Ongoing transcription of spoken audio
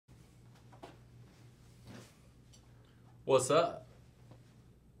What's up?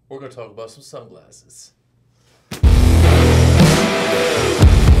 We're going to talk about some sunglasses.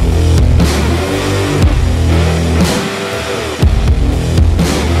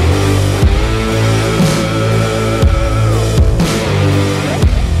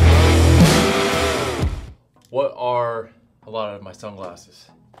 What are a lot of my sunglasses?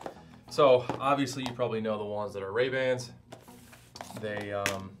 So obviously you probably know the ones that are Ray-Bans. They, I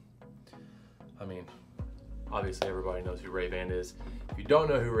mean, obviously everybody knows who Ray-Ban is. If you don't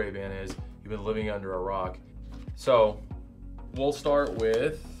know who Ray-Ban is, you've been living under a rock. So we'll start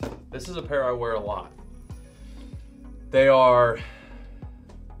with, this is a pair I wear a lot. They are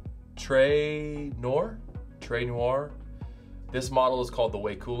Très Noir. This model is called the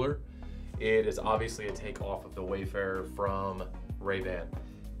Way Cooler. It is obviously a takeoff of the Wayfarer from Ray-Ban.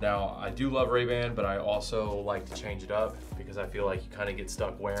 Now, I do love Ray-Ban, but I also like to change it up because I feel like you kind of get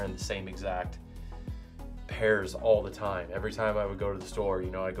stuck wearing the same exact pairs all the time. Every time I would go to the store, you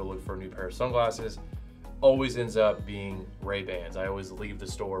know, I go look for a new pair of sunglasses, always ends up being Ray-Bans. I always leave the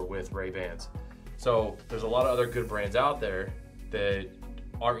store with Ray-Bans. So there's a lot of other good brands out there that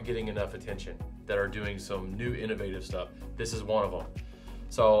aren't getting enough attention, that are doing some new innovative stuff. This is one of them.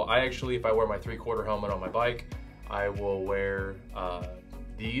 So I actually, if I wear my 3/4 helmet on my bike, I will wear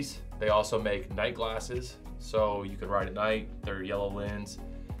these. They also make night glasses, so you can ride at night. They're yellow lens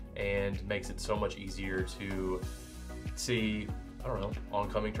and makes it so much easier to see, I don't know,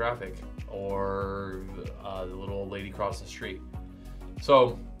 oncoming traffic or the little old lady across the street.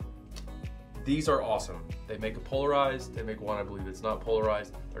 So these are awesome. They make a polarized, they make one I believe it's not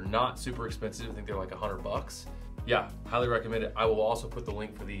polarized. They're not super expensive. I think they're like $100. Yeah, highly recommend it. I will also put the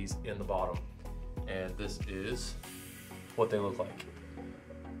link for these in the bottom. And this is what they look like.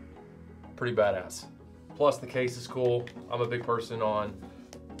 Pretty badass. Plus the case is cool. I'm a big person on,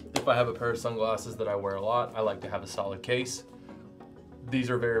 if I have a pair of sunglasses that I wear a lot, I like to have a solid case. These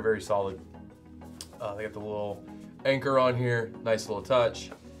are very, very solid. They got the little anchor on here, nice little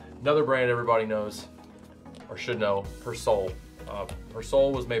touch. Another brand everybody knows, or should know, Persol.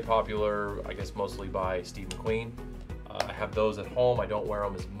 Persol was made popular, I guess, mostly by Steve McQueen. I have those at home. I don't wear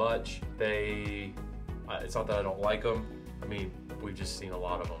them as much. It's not that I don't like them. I mean, we've just seen a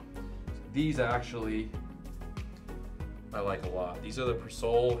lot of them. These actually, I like a lot. These are the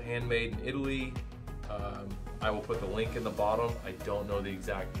Persol, handmade in Italy. I will put the link in the bottom. I don't know the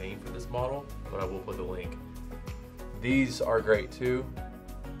exact name for this model, but I will put the link. These are great too.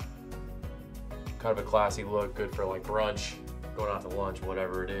 Kind of a classy look, good for like brunch, going out to lunch,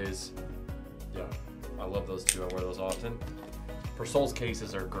 whatever it is. Yeah, I love those two. I wear those often. Persol's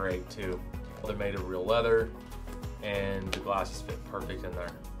cases are great too. They're made of real leather and the glasses fit perfect in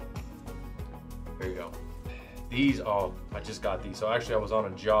there. There you go. These, oh, I just got these. So actually I was on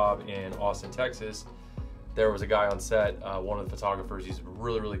a job in Austin, Texas. There was a guy on set, one of the photographers, he's a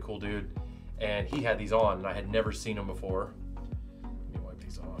really, really cool dude. And he had these on and I had never seen them before. Let me wipe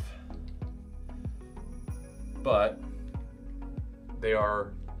these off. But they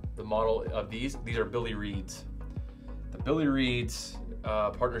are the model of these. These are Billy Reed's. The Billy Reed's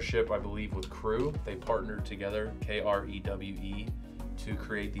partnership, I believe, with Crew. They partnered together, K-R-E-W-E, to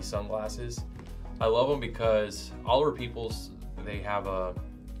create these sunglasses. I love them because Oliver Peoples, they have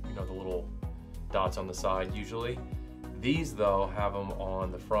you know, the little dots on the side usually. These though have them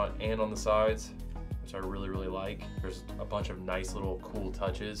on the front and on the sides, which I really, really like. There's a bunch of nice little cool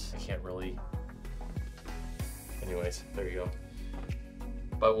touches. I can't really, anyways, there you go.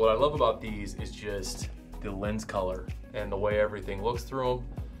 But what I love about these is just the lens color and the way everything looks through them.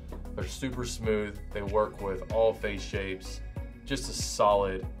 They're super smooth. They work with all face shapes. Just a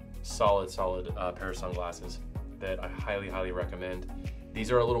solid pair of sunglasses that I highly, highly recommend.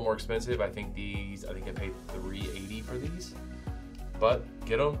 These are a little more expensive. I think I paid $380 for these, but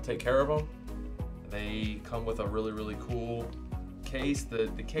get them, take care of them. They come with a really, really cool case. The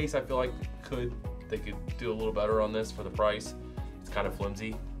case, I feel like they could do a little better on this for the price. It's kind of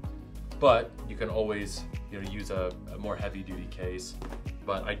flimsy, but you can always, you know, use a more heavy duty case.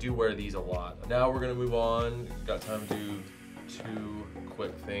 But I do wear these a lot. Now we're gonna move on. Got time to do 2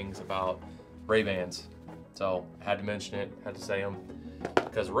 quick things about Ray-Bans. So I had to mention it, had to say them,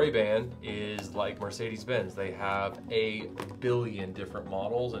 because Ray-Ban is like Mercedes-Benz. They have a billion different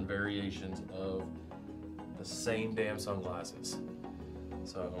models and variations of the same damn sunglasses.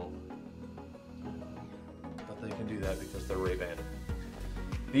 So, but they can do that because they're Ray-Ban.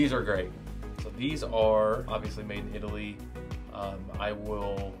 These are great. So these are obviously made in Italy.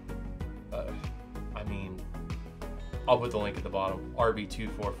 I'll put the link at the bottom.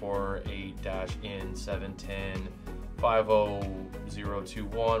 RB2448-N710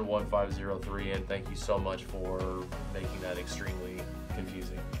 50211503, and thank you so much for making that extremely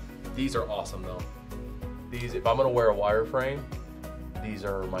confusing. These are awesome though. These, if I'm gonna wear a wireframe, these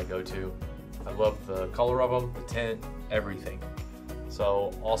are my go-to. I love the color of them, the tint, everything.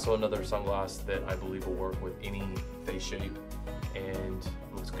 So also another sunglass that I believe will work with any face shape and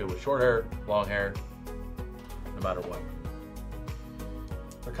looks good with short hair, long hair, no matter what.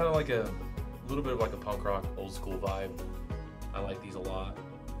 They're kind of like a little bit of like a punk rock, old school vibe. I like these a lot.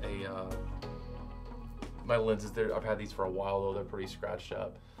 My lenses, I've had these for a while though, they're pretty scratched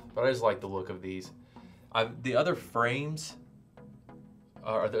up, but I just like the look of these. The other frames,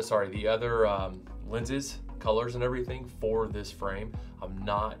 the other lenses, colors and everything for this frame, I'm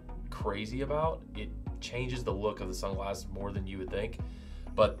not crazy about. It changes the look of the sunglasses more than you would think,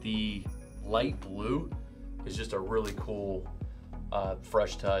 but the light blue is just a really cool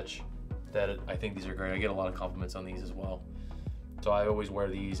fresh touch that I think these are great. I get a lot of compliments on these as well. So I always wear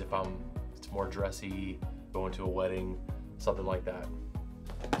these if it's more dressy, going to a wedding, something like that.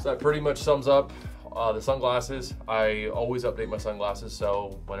 So that pretty much sums up the sunglasses. I always update my sunglasses,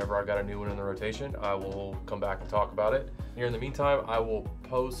 so whenever I've got a new one in the rotation, I will come back and talk about it. Here in the meantime, I will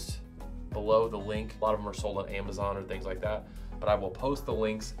post below the link. A lot of them are sold on Amazon or things like that, but I will post the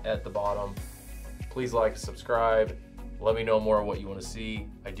links at the bottom. Please like, subscribe, let me know more of what you want to see.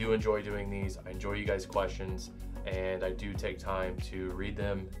 I do enjoy doing these. I enjoy you guys' questions, and I do take time to read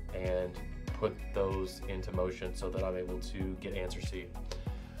them and put those into motion so that I'm able to get answers to you.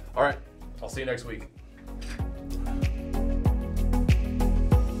 All right, I'll see you next week.